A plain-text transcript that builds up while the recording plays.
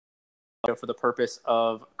for the purpose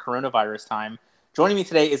of coronavirus time. Joining me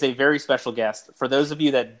today is a very special guest. For those of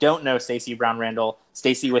you that don't know Stacey Brown Randall,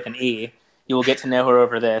 Stacey with an E, you will get to know her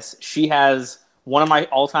over this. She has one of my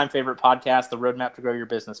all-time favorite podcasts, the Roadmap to Grow Your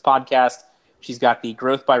Business podcast. She's got the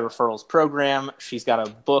Growth by Referrals program. She's got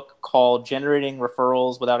a book called Generating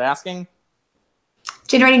Referrals Without Asking.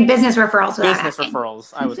 Generating Business Referrals Without Business Asking.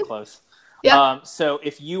 Referrals. I was close. Yep. So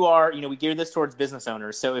if you are, we gear this towards business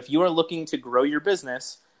owners. So if you are looking to grow your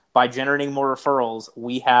business by generating more referrals,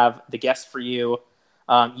 we have the guest for you.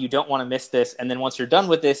 You don't want to miss this. And then once you're done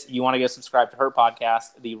with this, you want to go subscribe to her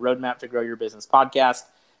podcast, the Roadmap to Grow Your Business podcast.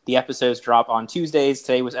 The episodes drop on Tuesdays.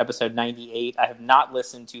 Today was episode 98. I have not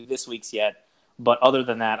listened to this week's yet, but other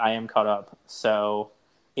than that, I am caught up. So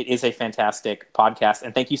it is a fantastic podcast.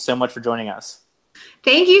 And thank you so much for joining us.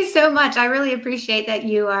 Thank you so much. I really appreciate that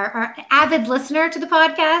you are an avid listener to the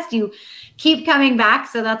podcast. You keep coming back,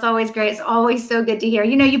 so that's always great. It's always so good to hear.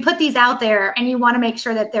 You put these out there and you want to make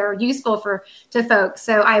sure that they're useful to folks.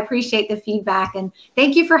 So I appreciate the feedback, and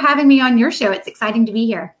thank you for having me on your show. It's exciting to be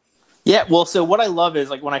here. Yeah, well, so what I love is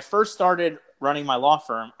when I first started running my law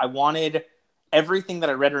firm, I wanted everything that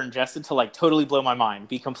I read or ingested to totally blow my mind,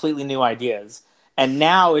 be completely new ideas. And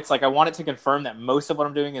now it's I want it to confirm that most of what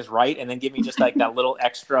I'm doing is right, and then give me just that little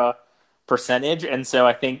extra percentage. And so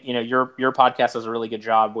I think, your podcast does a really good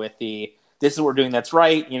job with this is what we're doing that's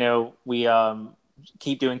right. We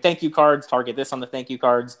keep doing thank you cards, target this on the thank you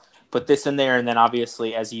cards, put this in there. And then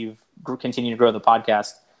obviously as you've continued to grow the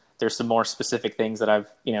podcast, there's some more specific things that I've,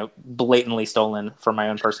 blatantly stolen for my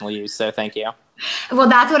own personal use. So thank you. Well,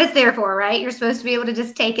 that's what it's there for, right? You're supposed to be able to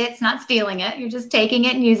just take it. It's not stealing it. You're just taking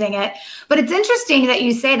it and using it. But it's interesting that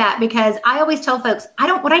you say that, because I always tell folks,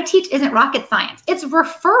 what I teach isn't rocket science. It's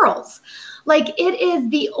referrals. It is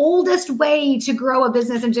the oldest way to grow a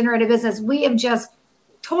business and generate a business. We have just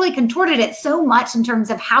totally contorted it so much in terms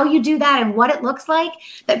of how you do that and what it looks like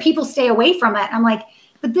that people stay away from it. I'm like,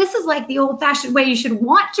 but this is the old-fashioned way you should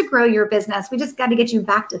want to grow your business. We just got to get you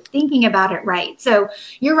back to thinking about it right. So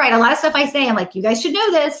you're right. A lot of stuff I say, I'm like, you guys should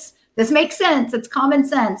know this. This makes sense. It's common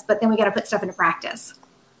sense. But then we got to put stuff into practice.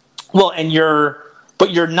 Well,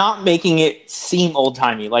 but you're not making it seem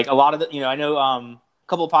old-timey. A lot of I know a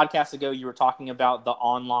couple of podcasts ago, you were talking about the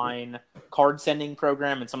online card sending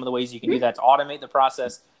program and some of the ways you can do that to automate the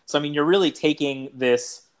process. So, you're really taking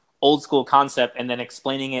this old school concept and then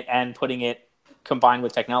explaining it and putting it combined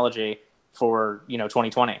with technology for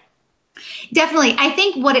 2020. Definitely. I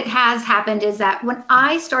think what it has happened is that when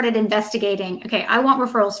I started investigating, okay, I want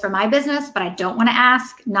referrals for my business, but I don't want to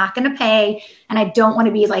ask, not going to pay, and I don't want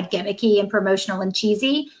to be gimmicky and promotional and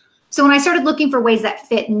cheesy. So when I started looking for ways that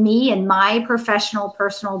fit me and my professional,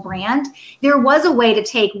 personal brand, there was a way to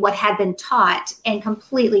take what had been taught and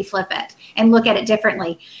completely flip it and look at it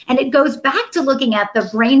differently. And it goes back to looking at the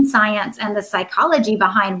brain science and the psychology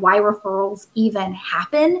behind why referrals even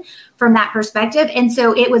happen from that perspective. And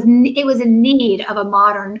so it was in need of a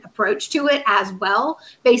modern approach to it as well,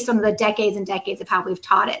 based on the decades and decades of how we've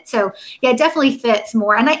taught it. So yeah, it definitely fits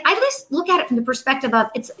more. And I just look at it from the perspective of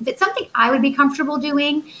if it's something I would be comfortable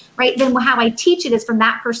doing, right, then how I teach it is from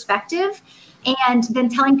that perspective, and then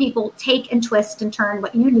telling people take and twist and turn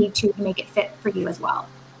what you need to make it fit for you as well.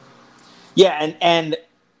 Yeah, and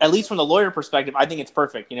at least from the lawyer perspective, I think it's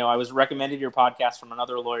perfect. I was recommended your podcast from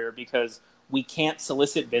another lawyer because we can't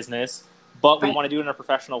solicit business, but we want to do it in a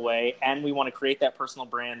professional way, and we want to create that personal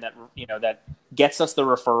brand that that gets us the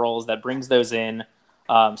referrals, that brings those in.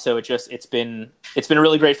 So it's been a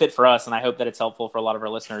really great fit for us, and I hope that it's helpful for a lot of our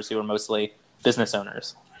listeners who are mostly business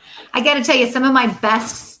owners. I got to tell you, some of my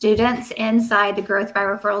best students inside the Growth by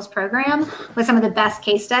Referrals program with some of the best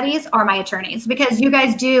case studies are my attorneys, because you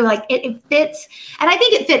guys do it fits. And I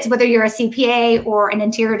think it fits whether you're a CPA or an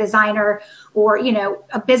interior designer or,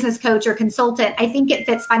 a business coach or consultant. I think it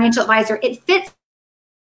fits financial advisor. It fits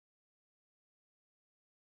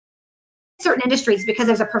certain industries because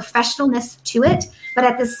there's a professionalness to it, but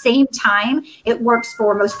at the same time, it works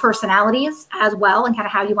for most personalities as well, and kind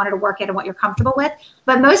of how you wanted to work it and what you're comfortable with.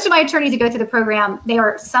 But most of my attorneys who go through the program, they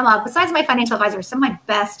are besides my financial advisors, some of my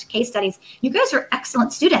best case studies. You guys are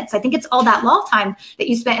excellent students. I think it's all that law time that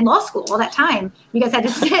you spent in law school, all that time. You guys had to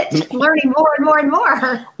sit learning more and more and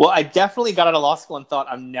more. Well, I definitely got out of law school and thought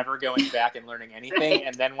I'm never going back and learning anything. Right.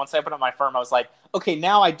 And then once I put up my firm, I was like, okay,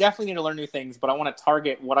 now I definitely need to learn new things, but I want to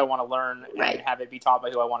target what I want to learn and have it be taught by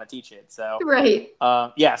who I want to teach it. So,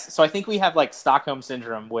 yes. So I think we have Stockholm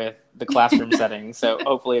syndrome with the classroom setting. So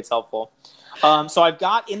hopefully it's helpful. So I've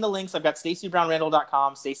got in the links, I've got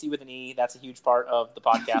StaceyBrownRandall.com, Stacey with an E. That's a huge part of the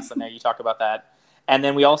podcast. I know you talk about that. And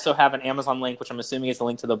then we also have an Amazon link, which I'm assuming is the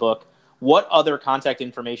link to the book, what other contact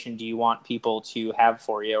information do you want people to have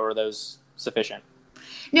for you, or are those sufficient?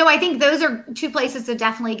 No, I think those are two places to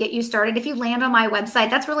definitely get you started. If you land on my website,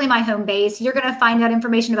 that's really my home base. You're going to find out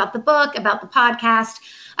information about the book, about the podcast,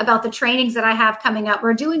 about the trainings that I have coming up.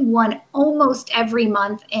 We're doing one almost every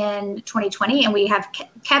month in 2020, and we have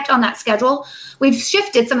kept on that schedule. We've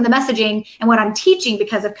shifted some of the messaging and what I'm teaching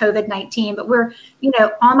because of COVID-19, but we're,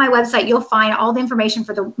 on my website, you'll find all the information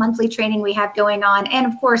for the monthly training we have going on. And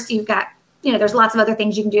of course, you've got, there's lots of other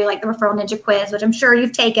things you can do, like the Referral Ninja quiz, which I'm sure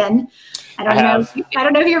you've taken. I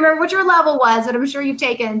don't know if you remember what your level was, but I'm sure you've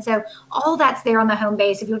taken. So all that's there on the home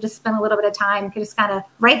base. If you'll just spend a little bit of time, you can just kind of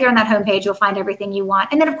right there on that homepage, you'll find everything you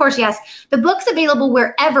want. And then, of course, yes, the book's available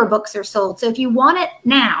wherever books are sold. So if you want it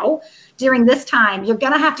now, during this time, you're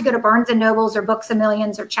going to have to go to Barnes & Noble's or Books A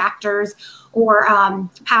Millions or Chapters or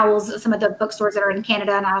Powell's, some of the bookstores that are in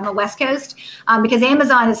Canada and on the West Coast, because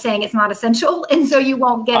Amazon is saying it's not essential, and so you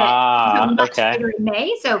won't get it much later in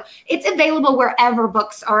May. So it's available wherever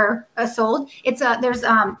books are sold. There's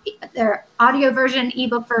their audio version,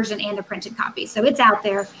 ebook version, and a printed copy. So it's out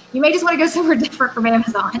there. You may just want to go somewhere different from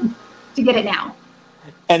Amazon to get it now.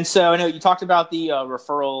 And so I know you talked about the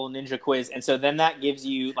Referral Ninja quiz. And so then that gives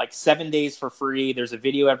you like 7 days for free. There's a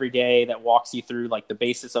video every day that walks you through like the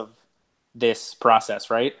basis of this process,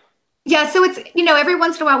 right? Yeah. So it's, every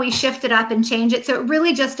once in a while we shift it up and change it. So it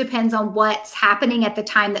really just depends on what's happening at the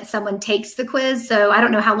time that someone takes the quiz. So I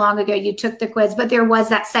don't know how long ago you took the quiz, but there was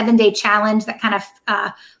that 7-day challenge that kind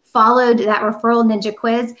of followed that Referral Ninja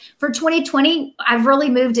quiz. For 2020, I've really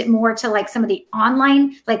moved it more to like some of the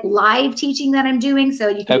online, like live teaching that I'm doing. So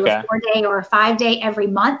you can do a 4-day or a 5-day every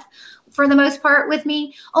month for the most part with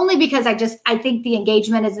me, only because I think the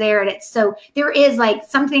engagement is there. And so there is like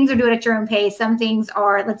some things are do it at your own pace. Some things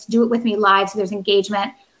are, let's do it with me live. So there's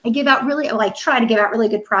engagement. I try to give out really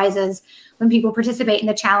good prizes when people participate in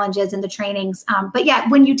the challenges and the trainings. But yeah,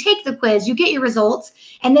 when you take the quiz, you get your results,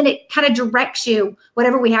 and then it kind of directs you,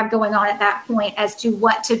 whatever we have going on at that point, as to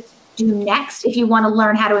what to do next if you want to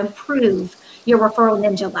learn how to improve your Referral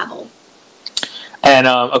Ninja level. And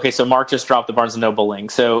so Mark just dropped the Barnes & Noble link.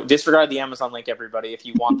 So disregard the Amazon link, everybody. If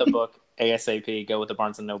you want the book ASAP, go with the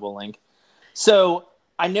Barnes & Noble link. So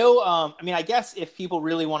I know, I guess if people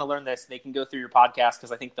really want to learn this, they can go through your podcast,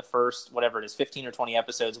 because I think the first, 15 or 20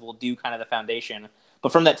 episodes will do kind of the foundation.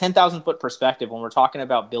 But from that 10,000 foot perspective, when we're talking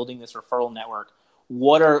about building this referral network,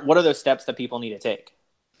 what are those steps that people need to take?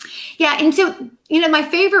 Yeah. And so, my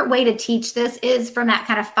favorite way to teach this is from that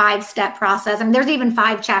kind of 5-step process. I mean, there's even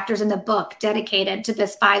 5 chapters in the book dedicated to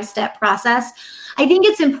this 5-step process. I think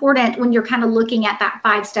it's important when you're kind of looking at that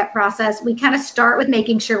 5-step process, we kind of start with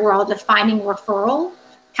making sure we're all defining referral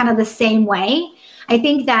kind of the same way. I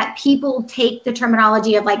think that people take the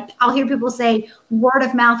terminology of I'll hear people say word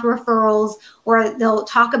of mouth referrals, or they'll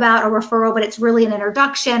talk about a referral, but it's really an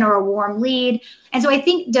introduction or a warm lead. And so I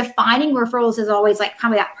think defining referrals is always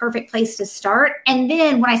kind of that perfect place to start. And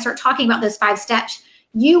then when I start talking about those 5 steps,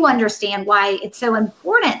 you understand why it's so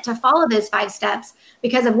important to follow those 5 steps,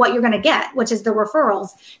 because of what you're going to get, which is the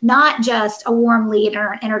referrals, not just a warm lead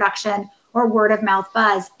or an introduction or word of mouth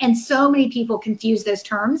buzz. And so many people confuse those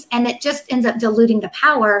terms, and it just ends up diluting the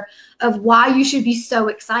power of why you should be so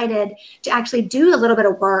excited to actually do a little bit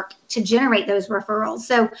of work to generate those referrals.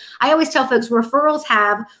 So I always tell folks referrals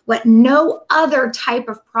have what no other type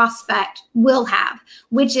of prospect will have,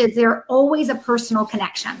 which is they're always a personal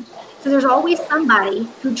connection. So there's always somebody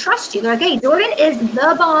who trusts you. They're like, hey, Jordan is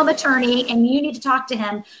the bomb attorney and you need to talk to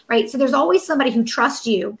him, right? So there's always somebody who trusts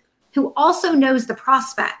you, who also knows the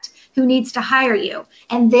prospect, who needs to hire you,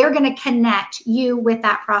 and they're going to connect you with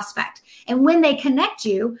that prospect. And when they connect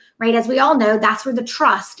you, right, as we all know, that's where the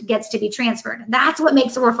trust gets to be transferred. That's what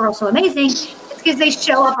makes a referral so amazing. It's because they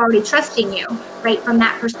show up already trusting you, right, from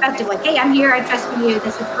that perspective. Like, hey, I'm here, I trust you,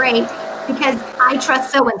 this is great, because I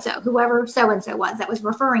trust so-and-so, whoever so-and-so was that was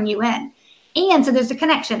referring you in. And so there's a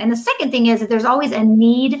connection. And the second thing is that there's always a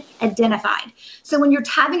need identified. So when you're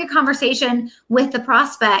having a conversation with the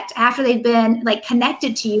prospect after they've been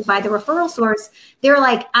connected to you by the referral source, they're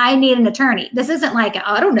like, I need an attorney. This isn't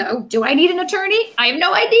I don't know, do I need an attorney? I have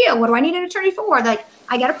no idea. What do I need an attorney for?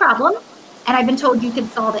 I got a problem and I've been told you can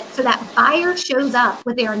solve it. So that buyer shows up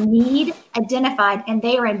with their need identified, and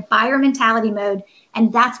they are in buyer mentality mode.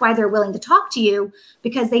 And that's why they're willing to talk to you,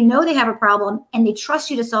 because they know they have a problem and they trust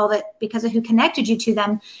you to solve it because of who connected you to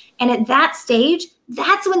them. And at that stage,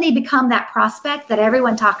 that's when they become that prospect that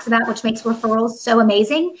everyone talks about, which makes referrals so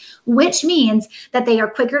amazing, which means that they are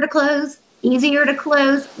quicker to close, easier to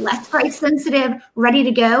close, less price sensitive, ready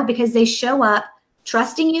to go, because they show up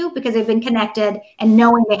trusting you because they've been connected and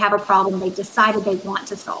knowing they have a problem they decided they want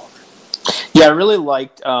to solve. Yeah, I really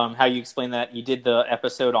liked how you explained that. You did the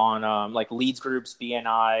episode on like leads groups,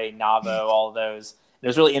 BNI, Navo, all of those. It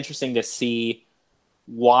was really interesting to see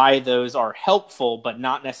why those are helpful, but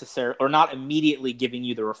not necessarily, or not immediately giving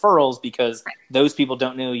you the referrals, because those people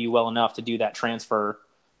don't know you well enough to do that transfer,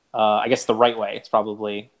 I guess the right way. It's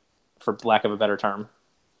probably, for lack of a better term.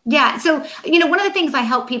 Yeah. So, one of the things I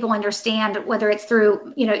help people understand, whether it's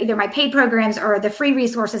through, either my paid programs or the free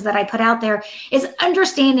resources that I put out there, is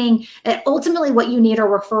understanding that ultimately what you need are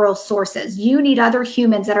referral sources. You need other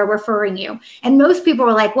humans that are referring you. And most people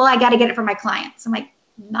are like, well, I got to get it from my clients. I'm like,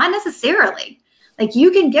 not necessarily. Like,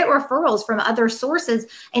 you can get referrals from other sources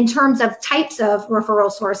in terms of types of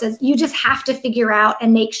referral sources. You just have to figure out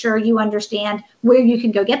and make sure you understand where you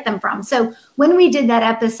can go get them from. So when we did that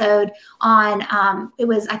episode on,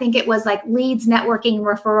 I think it was like leads, networking,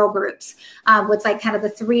 referral groups, was like kind of the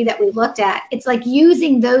three that we looked at. It's like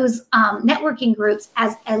using those networking groups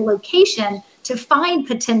as a location to find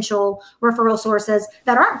potential referral sources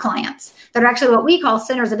that aren't clients, that are actually what we call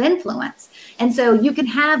centers of influence. And so you can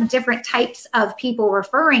have different types of people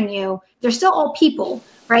referring you. They're still all people,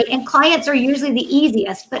 right? And clients are usually the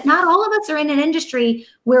easiest, but not all of us are in an industry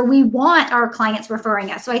where we want our clients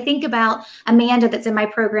referring us. So I think about Amanda that's in my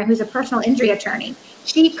program, who's a personal injury attorney.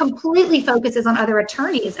 She completely focuses on other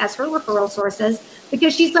attorneys as her referral sources,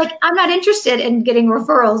 because she's like, I'm not interested in getting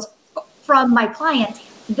referrals from my clients.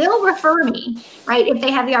 They'll refer me, right, if they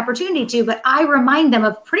have the opportunity to, but I remind them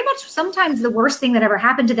of pretty much sometimes the worst thing that ever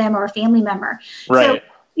happened to them or a family member. Right.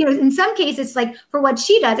 So, in some cases, like for what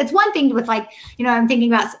she does, it's one thing with like, I'm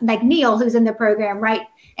thinking about like Neil, who's in the program, right?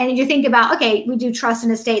 And you think about, okay, we do trust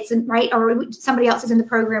and estates, and right, or somebody else is in the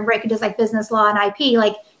program, right, who does like business law and IP,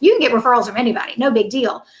 like you can get referrals from anybody, no big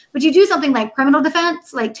deal. But you do something like criminal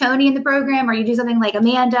defense, like Tony in the program, or you do something like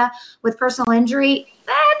Amanda with personal injury,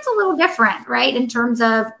 that's a little different, right, in terms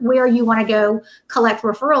of where you want to go collect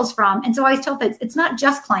referrals from. And so I always tell folks, it's not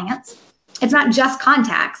just clients. It's not just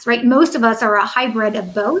contacts, right? Most of us are a hybrid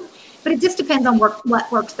of both, but it just depends on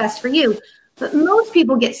what works best for you. But most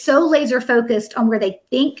people get so laser focused on where they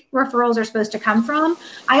think referrals are supposed to come from.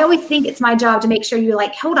 I always think it's my job to make sure you're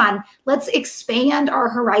like, hold on, let's expand our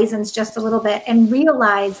horizons just a little bit and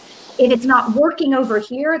realize if it's not working over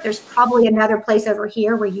here, there's probably another place over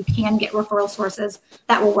here where you can get referral sources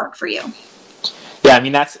that will work for you. Yeah, I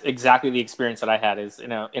mean, that's exactly the experience that I had. Is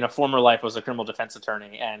in a former life, I was a criminal defense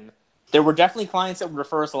attorney, and there were definitely clients that would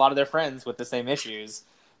refer us a lot of their friends with the same issues.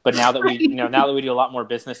 But now that we, now that we do a lot more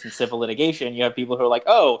business and civil litigation, you have people who are like,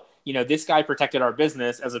 oh, this guy protected our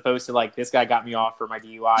business, as opposed to like, this guy got me off for my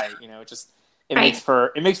DUI. It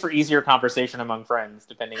makes for easier conversation among friends,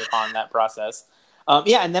 depending upon that process.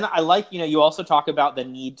 And then I like, you also talk about the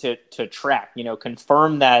need to track,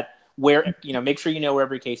 confirm that where, make sure you know where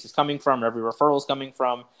every case is coming from, or every referral is coming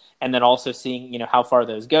from, and then also seeing, how far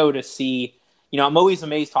those go to see, I'm always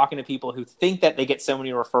amazed talking to people who think that they get so many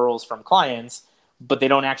referrals from clients, but they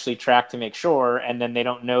don't actually track to make sure, and then they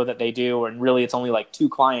don't know that they do, and really it's only like 2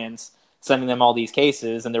 clients sending them all these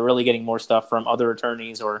cases, and they're really getting more stuff from other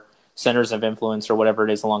attorneys or centers of influence or whatever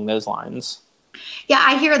it is along those lines. Yeah,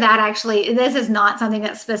 I hear that actually. This is not something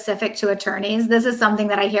that's specific to attorneys. This is something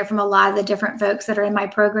that I hear from a lot of the different folks that are in my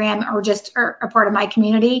program or just are a part of my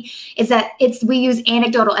community, is that we use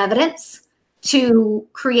anecdotal evidence to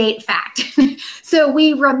create fact. So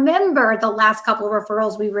we remember the last couple of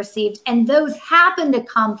referrals we received, and those happen to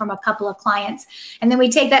come from a couple of clients. And then we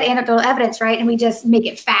take that anecdotal evidence, right, and we just make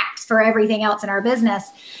it facts for everything else in our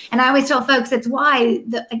business. And I always tell folks, it's why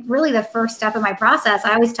really the first step of my process,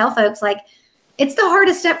 I always tell folks, like, it's the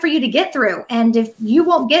hardest step for you to get through. And if you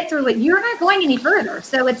won't get through it, you're not going any further.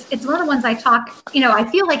 So it's one of the ones I talk, I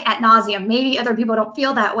feel like ad nauseum. Maybe other people don't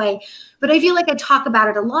feel that way, but I feel like I talk about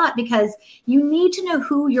it a lot, because you need to know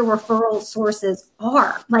who your referral sources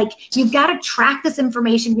are. Like, you've got to track this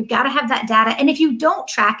information. You've got to have that data. And if you don't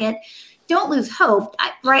track it, don't lose hope,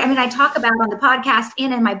 right? I mean, I talk about on the podcast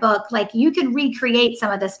and in my book, like, you can recreate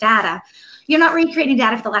some of this data. You're not recreating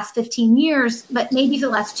data for the last 15 years, but maybe for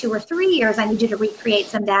the last 2 or 3 years, I need you to recreate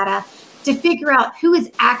some data to figure out who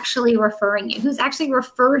is actually referring you, who's actually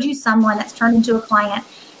referred you someone that's turned into a client,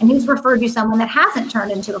 and who's referred you someone that hasn't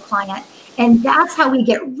turned into a client. And that's how we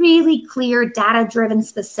get really clear, data-driven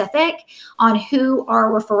specific on who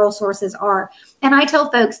our referral sources are. And I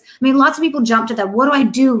tell folks, lots of people jump to what do I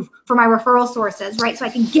do for my referral sources, right? So I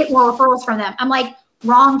can get more referrals from them. I'm like,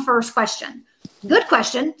 wrong first question. Good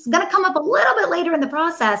question. It's going to come up a little bit later in the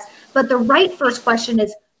process, but the right first question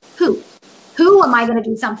is who? Who am I going to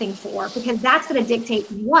do something for? Because that's going to dictate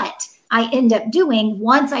what I end up doing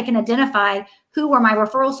once I can identify who are my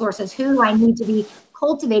referral sources, who I need to be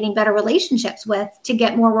cultivating better relationships with to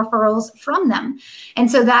get more referrals from them. And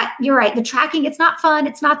so that, you're right, the tracking, it's not fun,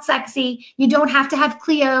 it's not sexy. You don't have to have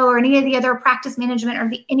Clio or any of the other practice management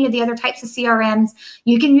or any of the other types of CRMs.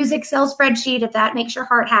 You can use Excel spreadsheet if that makes your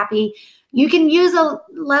heart happy. You can use a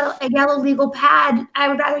yellow legal pad. I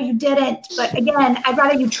would rather you didn't, but again, I'd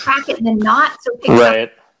rather you track it than not. So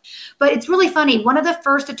right. But it's really funny. One of the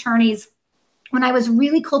first attorneys, when I was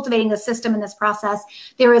really cultivating the system in this process,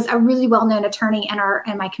 there was a really well-known attorney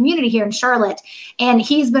in my community here in Charlotte. And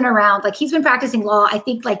he's been around, like he's been practicing law, I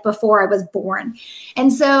think like before I was born.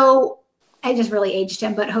 And so I just really aged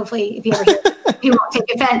him, but hopefully if he ever hears he won't take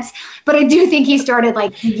offense. But I do think he started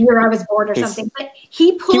like the year I was born or something. But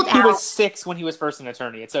he pulled out. He was 6 when he was first an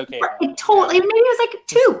attorney. It's okay. Totally. Maybe it was like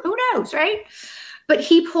 2. Who knows, right? But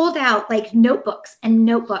he pulled out like notebooks and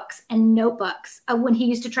notebooks and notebooks of when he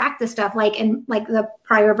used to track this stuff, like in like the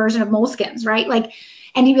prior version of Moleskines, right? Like,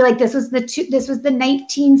 and he'd be like, this was the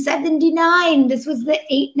 1979, this was the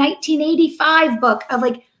 1985 book of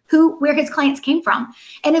like where his clients came from.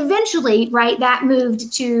 And eventually, right, that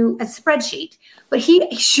moved to a spreadsheet. But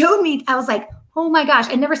he showed me, I was like, oh my gosh,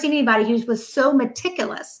 I'd never seen anybody who was so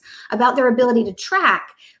meticulous about their ability to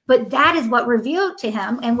track. But that is what revealed to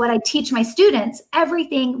him, and what I teach my students,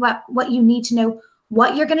 everything what you need to know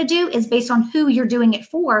what you're going to do is based on who you're doing it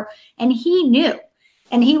for. And he knew,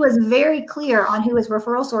 and he was very clear on who his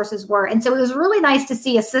referral sources were. And so it was really nice to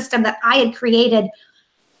see a system that I had created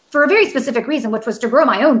for a very specific reason, which was to grow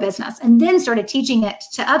my own business, and then started teaching it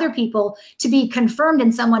to other people to be confirmed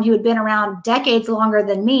in someone who had been around decades longer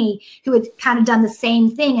than me, who had kind of done the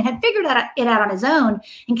same thing and had figured it out on his own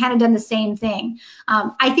and kind of done the same thing.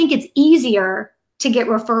 I think it's easier to get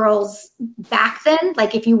referrals back then,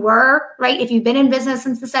 like if you were, right, if you've been in business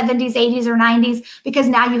since the 70s, 80s, or 90s, because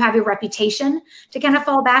now you have your reputation to kind of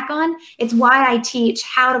fall back on. It's why I teach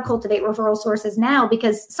how to cultivate referral sources now,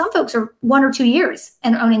 because some folks are 1 or 2 years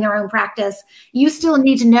and owning their own practice. You still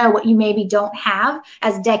need to know what you maybe don't have,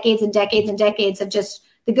 as decades and decades and decades of just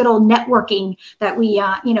the good old networking that we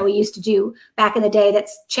used to do back in the day.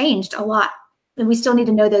 That's changed a lot, and we still need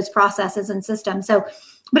to know those processes and systems. So,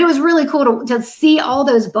 but it was really cool to see all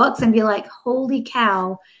those books and be like, holy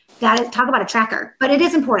cow, talk about a tracker. But it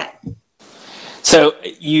is important. So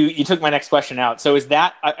you took my next question out. So is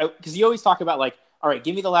that, because you always talk about like, all right,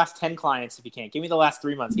 give me the last 10 clients if you can. Give me the last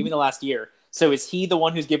 3 months. Give me the last year. So is he the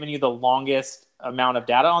one who's given you the longest amount of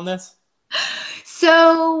data on this?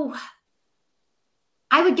 So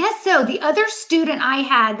I would guess so. The other student I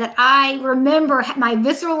had that I remember, my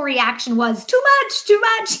visceral reaction was too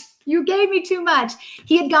much. You gave me too much.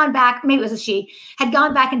 He had gone back, maybe it was a she, had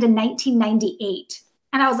gone back into 1998.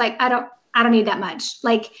 And I was like, I don't need that much.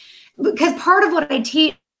 Like, because part of what I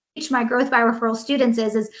teach my growth by referral students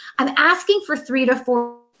is I'm asking for 3 to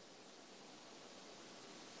 4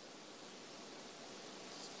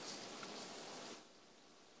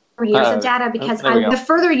 years of data, because the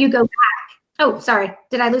further you go back. Oh, sorry.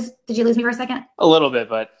 Did you lose me for a second? A little bit,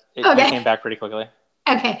 but it came back pretty quickly.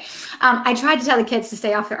 Okay. I tried to tell the kids to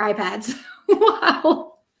stay off their iPads.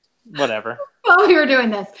 Wow. Whatever. While we were doing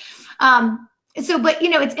this. But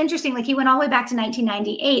it's interesting. Like, he went all the way back to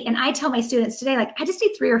 1998. And I tell my students today, like, I just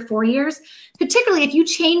need 3 or 4 years, particularly if you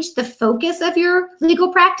change the focus of your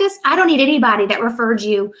legal practice. I don't need anybody that referred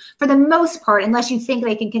you for the most part, unless you think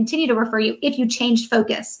they can continue to refer you if you changed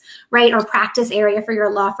focus, right? Or practice area for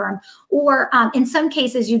your law firm. Or in some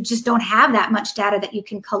cases, you just don't have that much data that you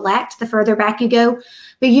can collect the further back you go.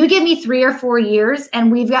 But you give me 3 or 4 years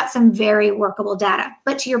and we've got some very workable data.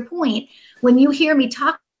 But to your point, when you hear me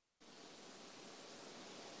talk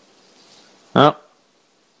about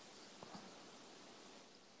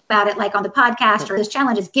it, like on the podcast or this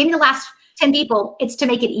challenge, is give me the last 10 people. It's to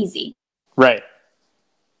make it easy. Right.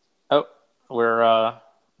 Oh, we're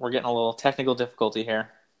getting a little technical difficulty here.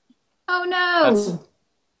 Oh no.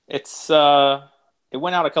 It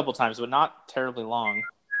went out a couple times, but not terribly long.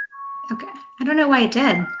 Okay. I don't know why it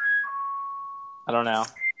did. I don't know.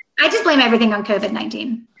 I just blame everything on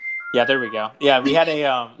COVID-19. Yeah, there we go. Yeah, we had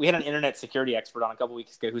an internet security expert on a couple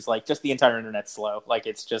weeks ago who's like, just the entire internet's slow. Like,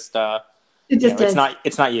 it's just it's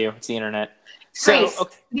not you, it's the internet. So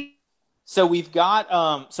okay. So we've got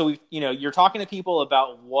you're talking to people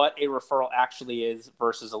about what a referral actually is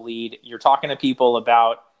versus a lead. You're talking to people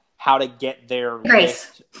about how to get their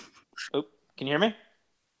list. Oh, can you hear me?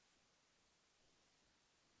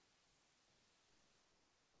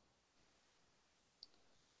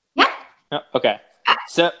 Yeah. Oh, okay.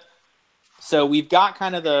 So we've got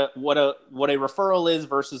kind of what a referral is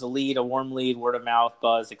versus a lead, a warm lead, word of mouth,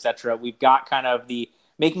 buzz, etc. We've got kind of the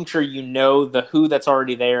making sure you know the who that's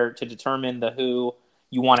already there to determine the who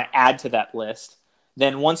you want to add to that list.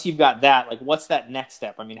 then once you've got that, like, what's that next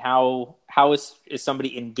step? I mean, how is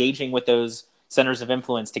somebody engaging with those centers of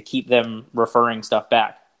influence to keep them referring stuff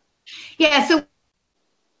back? Yeah. So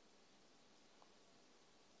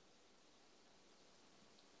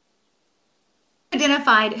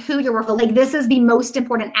identified who your referral, like this is the most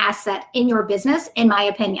important asset in your business, in my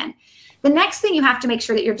opinion. The next thing you have to make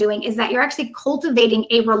sure that you're doing is that you're actually cultivating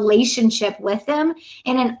a relationship with them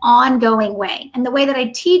in an ongoing way. And the way that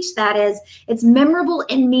I teach that is it's memorable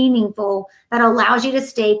and meaningful that allows you to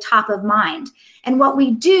stay top of mind. And what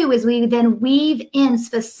we do is we then weave in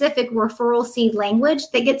specific referral seed language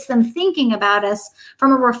that gets them thinking about us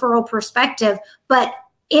from a referral perspective, but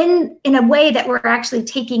in a way that we're actually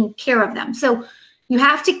taking care of them. So you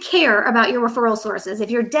have to care about your referral sources.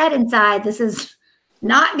 If you're dead inside, this is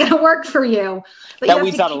not going to work for you. But that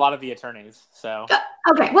weeds out a lot of the attorneys. So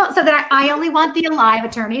okay, well, so that I only want the alive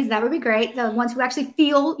attorneys. That would be great. The ones who actually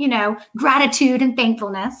feel, gratitude and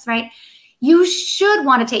thankfulness, right? You should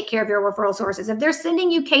want to take care of your referral sources. If they're sending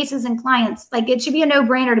you cases and clients, like it should be a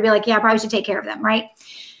no-brainer to be like, yeah, I probably should take care of them, right?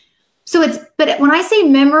 But when I say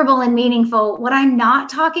memorable and meaningful, what I'm not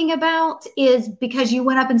talking about is because you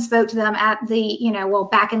went up and spoke to them at the,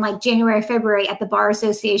 back in like January, February at the Bar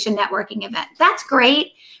Association networking event. That's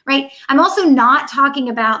great, right? I'm also not talking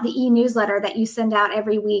about the e-newsletter that you send out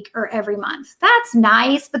every week or every month. That's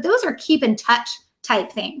nice, but those are keep in touch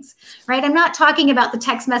type things, right? I'm not talking about the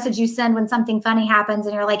text message you send when something funny happens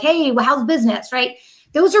and you're like, hey, well, how's business, right?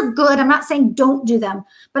 Those are good. I'm not saying don't do them,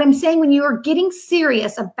 but I'm saying when you are getting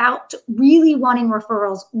serious about really wanting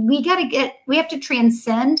referrals, we have to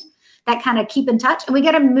transcend that kind of keep in touch, and we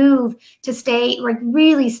got to move to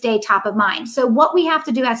really stay top of mind. So what we have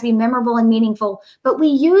to do has to be memorable and meaningful, but we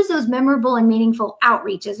use those memorable and meaningful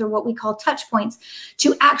outreaches, or what we call touch points,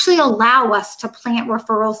 to actually allow us to plant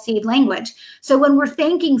referral seed language. So when we're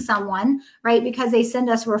thanking someone, right, because they send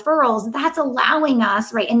us referrals, that's allowing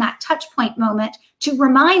us, right, in that touch point moment to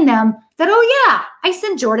remind them that, oh yeah, I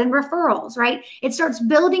sent Jordan referrals, right? It starts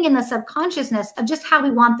building in the subconsciousness of just how we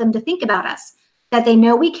want them to think about us, that they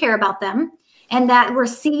know we care about them, and that we're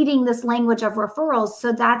seeding this language of referrals.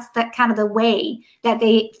 So that's that kind of the way that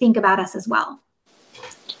they think about us as well.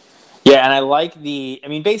 Yeah, and I like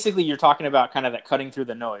basically you're talking about kind of that cutting through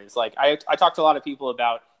the noise. Like I talk to a lot of people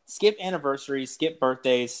about skip anniversaries, skip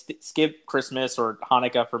birthdays, skip Christmas or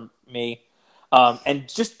Hanukkah for me, and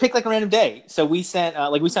just pick like a random day. So we sent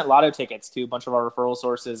lotto tickets to a bunch of our referral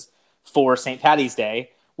sources for St. Patty's Day,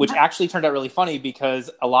 which actually turned out really funny because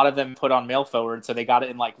a lot of them put on mail forward. So they got it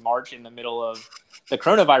in like March in the middle of the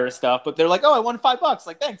coronavirus stuff, but they're like, oh, I won $5.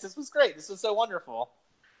 Like, thanks. This was great. This was so wonderful.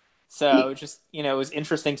 So just, it was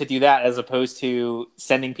interesting to do that as opposed to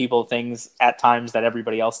sending people things at times that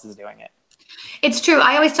everybody else is doing it. It's true.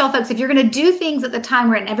 I always tell folks, if you're going to do things at the time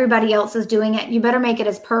when everybody else is doing it, you better make it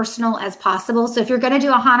as personal as possible. So if you're going to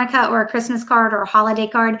do a Hanukkah or a Christmas card or a holiday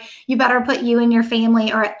card, you better put you and your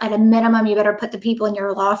family, or at a minimum, you better put the people in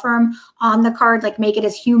your law firm on the card, like make it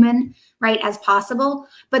as human, right, as possible.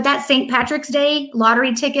 But that St. Patrick's Day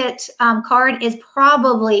lottery ticket card is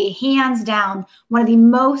probably hands down one of the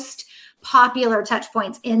most popular touch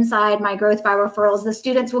points inside my Growth by Referrals. The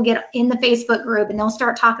students will get in the Facebook group and they'll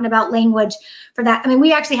start talking about language for that. I mean,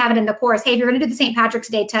 we actually have it in the course. Hey, if you're going to do the St. Patrick's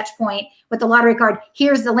Day touch point with the lottery card,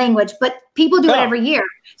 here's the language. But people do it every year.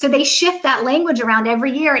 So they shift that language around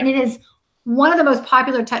every year. And it is one of the most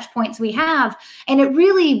popular touch points we have. And it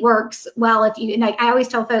really works well if you, like I always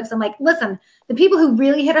tell folks, I'm like, listen, the people who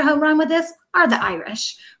really hit a home run with this are the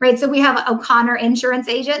Irish, right? So we have O'Connor insurance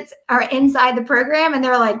agents are inside the program and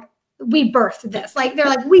they're like, we birthed this. Like, they're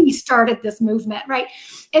like, we started this movement, right?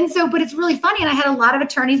 And so, but it's really funny. And I had a lot of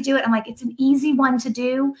attorneys do it. I'm like, it's an easy one to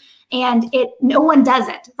do. And no one does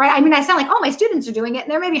it, right? I mean, I sound like, oh, my students are doing it.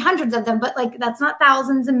 And there may be hundreds of them, but like, that's not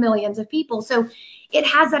thousands and millions of people. So it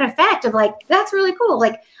has that effect of like, that's really cool.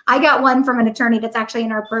 Like, I got one from an attorney that's actually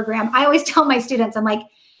in our program. I always tell my students, I'm like,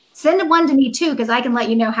 send one to me too, because I can let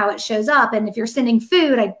you know how it shows up. And if you're sending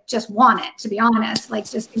food, I just want it, to be honest. Like,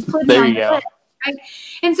 just include me on the list. Right?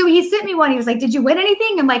 And so he sent me one. He was like, did you win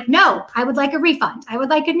anything? I'm like, no, I would like a refund. I would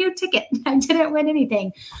like a new ticket. I didn't win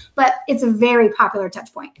anything, but it's a very popular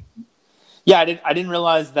touch point. Yeah, I didn't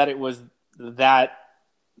realize that it was that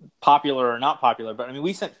popular or not popular, but I mean,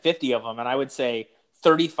 we sent 50 of them, and I would say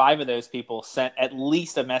 35 of those people sent at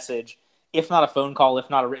least a message, if not a phone call, if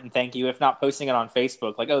not a written thank you, if not posting it on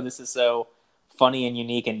Facebook, like, oh, this is so funny and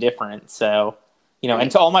unique and different. So,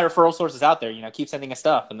 and to all my referral sources out there, keep sending us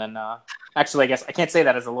stuff. And then, actually, I guess I can't say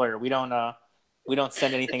that as a lawyer. We don't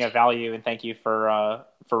send anything of value, and thank you for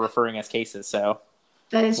referring us cases. So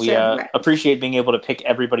That is We true. appreciate being able to pick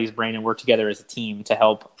everybody's brain and work together as a team to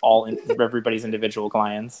help everybody's individual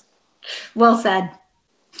clients. Well said.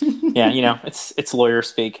 Yeah, it's lawyer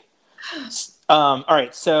speak. All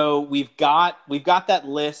right, so we've got that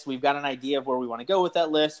list. We've got an idea of where we want to go with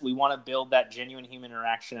that list. We want to build that genuine human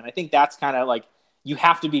interaction, and I think that's kind of like, you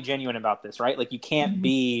have to be genuine about this, right? Like you can't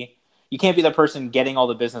be the person getting all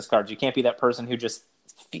the business cards. You can't be that person who just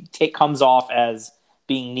comes off as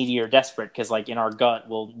being needy or desperate, because like in our gut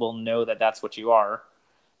we'll know that that's what you are.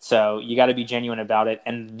 So you got to be genuine about it.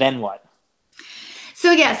 And then what? So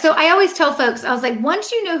I always tell folks, I was like,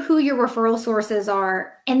 once you know who your referral sources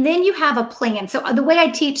are, and then you have a plan. So the way I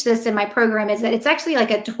teach this in my program is that it's actually like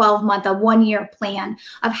a 12-month, a 1-year plan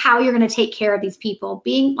of how you're going to take care of these people,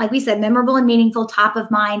 being, like we said, memorable and meaningful, top of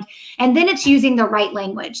mind. And then it's using the right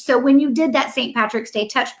language. So when you did that St. Patrick's Day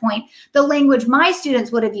touch point, the language my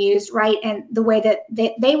students would have used, right, and the way that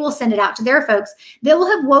they will send it out to their folks, they will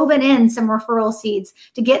have woven in some referral seeds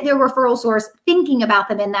to get their referral source thinking about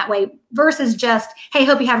them in that way, versus just, hey,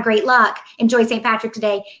 hope you have great luck. Enjoy St. Patrick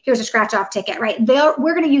today. Here's a scratch off ticket, right?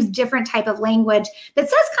 We're going to use different type of language that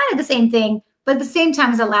says kind of the same thing, but at the same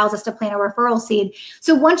time, it allows us to plant a referral seed.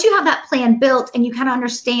 So once you have that plan built and you kind of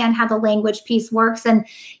understand how the language piece works, and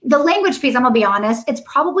the language piece, I'm going to be honest, it's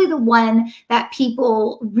probably the one that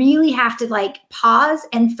people really have to like pause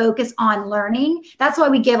and focus on learning. That's why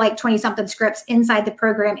we give like 20 something scripts inside the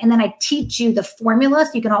program. And then I teach you the formula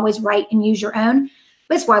so you can always write and use your own.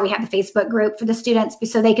 That's why we have the Facebook group for the students,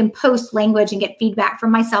 so they can post language and get feedback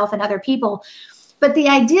from myself and other people. But the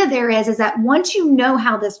idea there is that once you know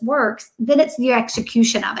how this works, then it's the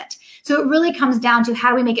execution of it. So it really comes down to, how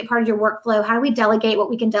do we make it part of your workflow? How do we delegate what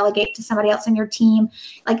we can delegate to somebody else on your team?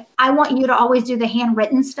 Like, I want you to always do the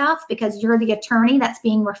handwritten stuff because you're the attorney that's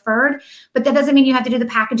being referred, but that doesn't mean you have to do the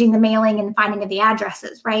packaging, the mailing, and finding of the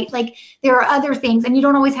addresses, right? Like, there are other things, and you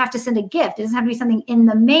don't always have to send a gift. It doesn't have to be something in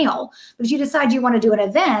the mail. But if you decide you want to do an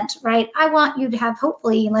event, right, I want you to have,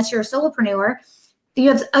 hopefully, unless you're a solopreneur, you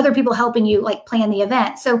have other people helping you like plan the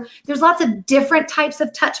event. So there's lots of different types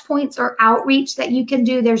of touch points or outreach that you can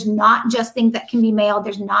do. There's not just things that can be mailed.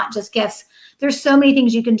 There's not just gifts. There's so many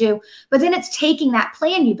things you can do. But then it's taking that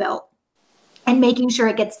plan you built and making sure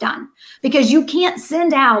it gets done, because you can't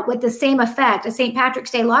send out with the same effect a St.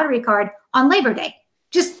 Patrick's Day lottery card on Labor Day.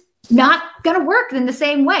 Just not going to work in the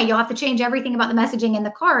same way. You'll have to change everything about the messaging in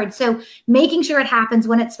the card. So making sure it happens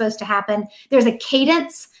when it's supposed to happen. There's a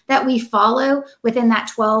cadence that we follow within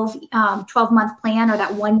that 12-month plan or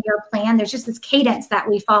that 1-year plan. There's just this cadence that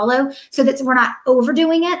we follow so that we're not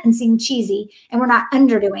overdoing it and seem cheesy, and we're not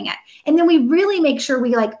underdoing it. And then we really make sure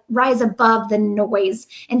we like rise above the noise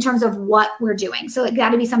in terms of what we're doing. So it got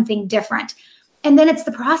to be something different. And then it's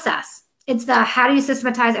the process. It's the, how do you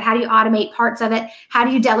systematize it? How do you automate parts of it? How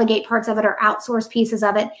do you delegate parts of it or outsource pieces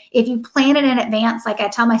of it? If you plan it in advance, like I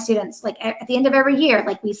tell my students, like at the end of every year,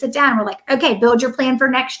 like we sit down and we're like, okay, build your plan for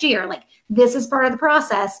next year. Like, this is part of the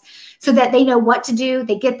process, so that they know what to do.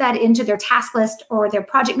 They get that into their task list or their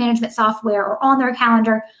project management software or on their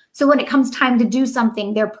calendar. So when it comes time to do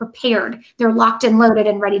something, they're prepared. They're locked and loaded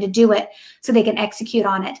and ready to do it so they can execute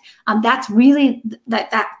on it. That's really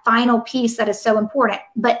that final piece that is so important.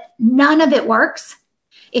 But none of it works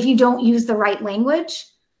if you don't use the right language,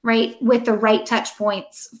 right, with the right touch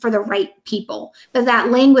points for the right people. But that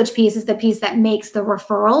language piece is the piece that makes the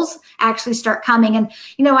referrals actually start coming. And,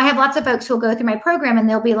 I have lots of folks who will go through my program and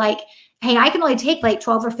they'll be like, hey, I can only take like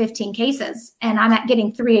 12 or 15 cases and I'm at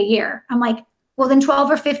getting 3 a year. I'm like, well, then 12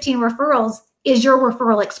 or 15 referrals is your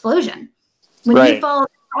referral explosion. When you follow the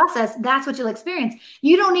process, that's what you'll experience.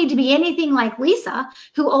 You don't need to be anything like Lisa,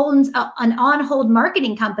 who owns an on-hold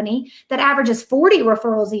marketing company that averages 40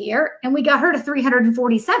 referrals a year, and we got her to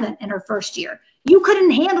 347 in her first year. You couldn't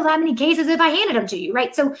handle that many cases if I handed them to you,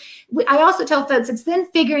 right? So I also tell folks, it's then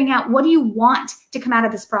figuring out, what do you want to come out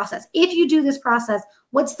of this process? If you do this process,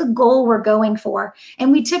 what's the goal we're going for?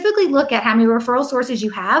 And we typically look at how many referral sources you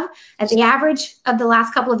have at the average of the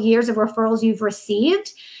last couple of years of referrals you've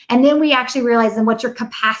received. And then we actually realize then what's your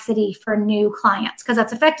capacity for new clients? Because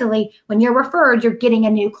that's effectively, when you're referred, you're getting a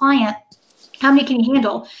new client. How many can you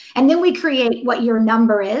handle? And then we create what your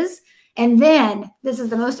number is. And then, this is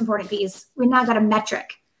the most important piece, we now got a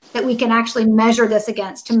metric that we can actually measure this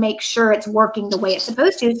against to make sure it's working the way it's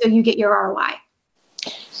supposed to, so you get your ROI.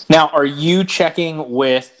 Now, are you checking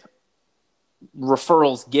with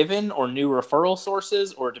referrals given or new referral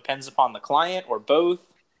sources, or it depends upon the client, or both?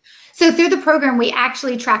 So through the program, we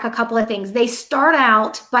actually track a couple of things. They start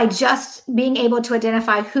out by just being able to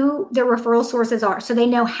identify who their referral sources are. So they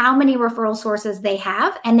know how many referral sources they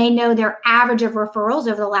have, and they know their average of referrals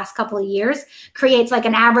over the last couple of years creates like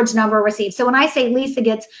an average number received. So when I say Lisa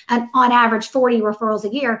gets on average 40 referrals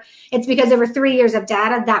a year, it's because over 3 years of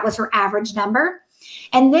data, that was her average number.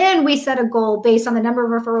 And then we set a goal based on the number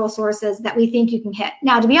of referral sources that we think you can hit.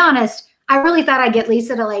 Now, to be honest, I really thought I'd get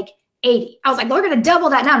Lisa to like 80. I was like, we're going to double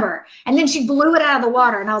that number. And then she blew it out of the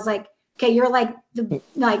water. And I was like, okay, you're like the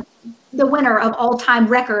winner of all-time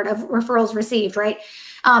record of referrals received, right?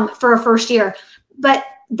 For a first year. But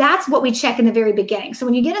that's what we check in the very beginning. So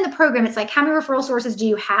when you get in the program, it's like, how many referral sources do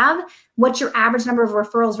you have? What's your average number of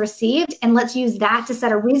referrals received? And let's use that to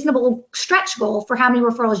set a reasonable stretch goal for how many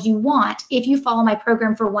referrals you want if you follow my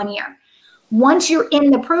program for 1 year. Once you're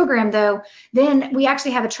in the program, though, then we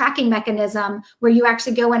actually have a tracking mechanism where you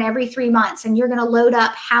actually go in every 3 months and you're going to load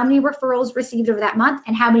up how many referrals received over that month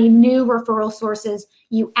and how many new referral sources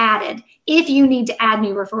you added, if you need to add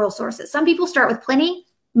new referral sources. Some people start with plenty.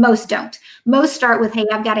 Most don't. Most start with, hey,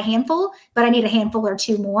 I've got a handful, but I need a handful or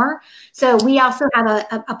two more. So we also have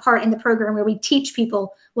a part in the program where we teach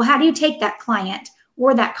people, well, how do you take that client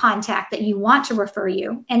or that contact that you want to refer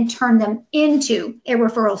you and turn them into a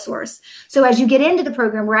referral source? So as you get into the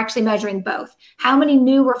program, we're actually measuring both. How many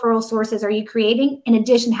new referral sources are you creating? In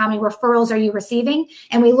addition, how many referrals are you receiving?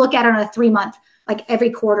 And we look at it on a 3-month, like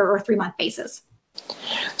every quarter or 3-month basis.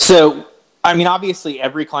 So, I mean, obviously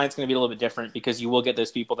every client's going to be a little bit different because you will get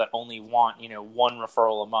those people that only want, 1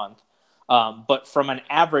 referral a month. But from an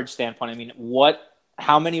average standpoint, I mean,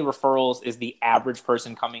 how many referrals is the average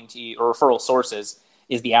person coming to you, or referral sources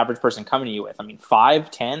is the average person coming to you with? I mean, 5,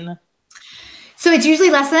 10? So it's usually